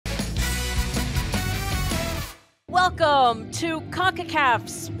Welcome to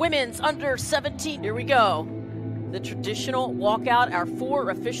Concacaf's Women's Under-17. Here we go. The traditional walkout. Our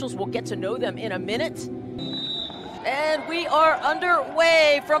four officials, we'll get to know them in a minute. And we are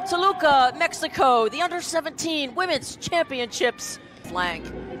underway from Toluca, Mexico. The Under-17 Women's Championships flank.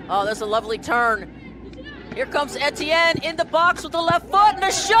 Oh, there's a lovely turn. Here comes Etienne in the box with the left foot and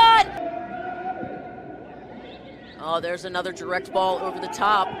a shot! Oh, there's another direct ball over the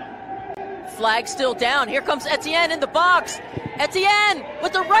top. Flag still down. Here comes Etienne in the box. Etienne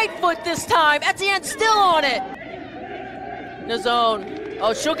with the right foot this time. Etienne still on it. Nazon.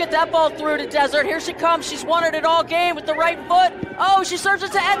 Oh, she'll get that ball through to Desert. Here she comes. She's wanted it all game with the right foot. Oh, she serves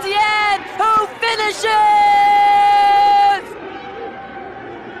it to Etienne, who finishes!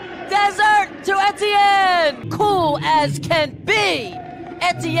 Desert to Etienne. Cool as can be.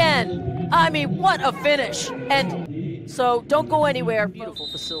 Etienne. I mean, what a finish. And so don't go anywhere. Beautiful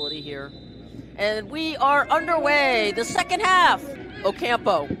facility here. And we are underway, the second half.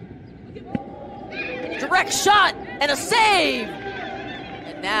 Ocampo. Direct shot and a save.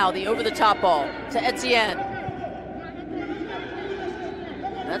 And now the over-the-top ball to Etienne.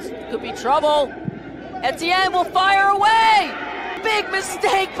 That could be trouble. Etienne will fire away. Big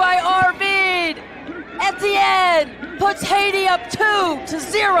mistake by Arvid. Etienne puts Haiti up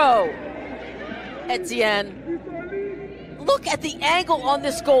 2-0. Etienne. Look at the angle on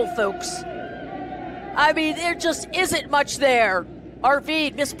this goal, folks. I mean, there just isn't much there.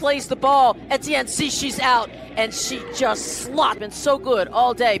 Arvid misplays the ball. Etienne sees she's out, and she just slots. Been so good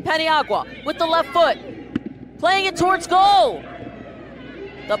all day. Paniagua with the left foot, playing it towards goal.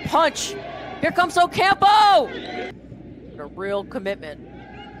 The punch. Here comes Ocampo. A real commitment.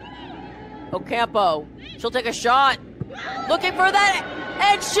 Ocampo. She'll take a shot. Looking for that,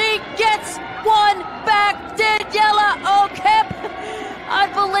 and she gets one back. Daniela Ocampo.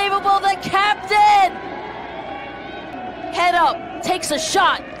 Unbelievable, the captain! Head up, takes a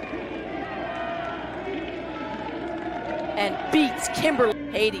shot. And beats Kimberly.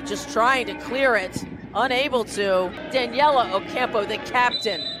 Haiti just trying to clear it, unable to. Daniela Ocampo, the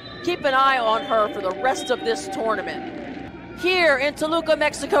captain. Keep an eye on her for the rest of this tournament. Here in Toluca,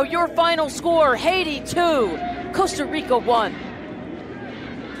 Mexico, your final score, Haiti 2, Costa Rica 1.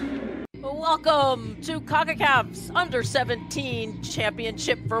 Welcome to Concacaf's Under-17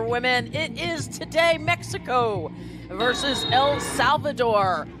 Championship for Women. It is today Mexico versus El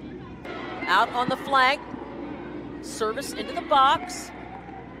Salvador. Out on the flank, service into the box.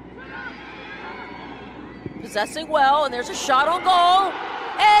 Possessing well, and there's a shot on goal,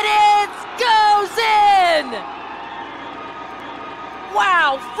 and it goes in!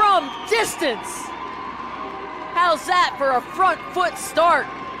 Wow, from distance! How's that for a front foot start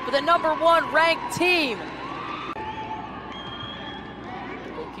for the #1 ranked team?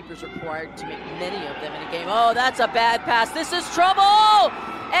 Goalkeepers required to make many of them in a game. Oh, that's a bad pass. This is trouble!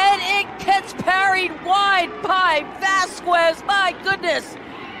 And it gets parried wide by Vasquez. My goodness.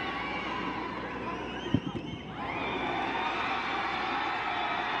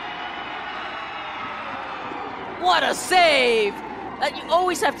 What a save! You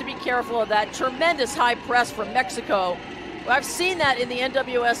always have to be careful of that. Tremendous high press from Mexico. I've seen that in the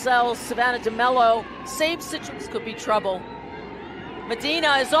NWSL, Savannah DeMello. Same situations could be trouble.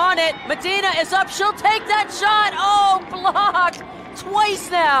 Medina is on it. Medina is up. She'll take that shot. Oh, blocked twice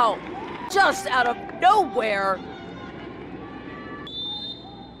now. Just out of nowhere.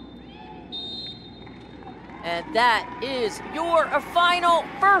 And that is your final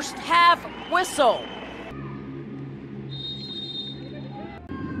first half whistle.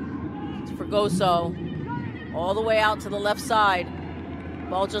 It's Fregoso. All the way out to the left side.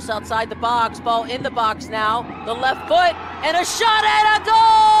 Ball just outside the box. Ball in the box now. The left foot and a shot and a goal!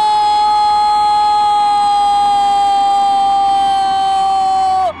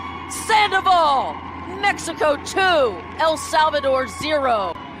 Sandoval! Mexico 2, El Salvador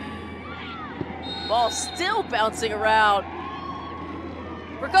 0. Ball still bouncing around.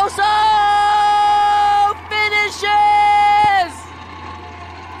 Fregoso finishes!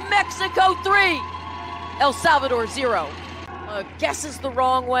 Mexico 3. El Salvador 0. Guesses the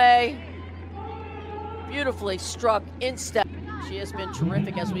wrong way. Beautifully struck in step. She has been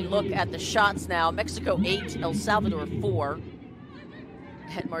terrific as we look at the shots now. Mexico 8, El Salvador 4.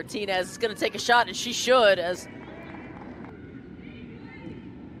 And Martinez is going to take a shot, and she should, as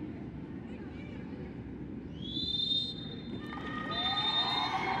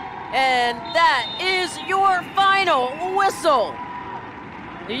and that is your final whistle.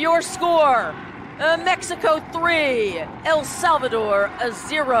 Your score. Mexico 3, El Salvador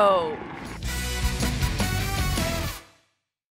 0.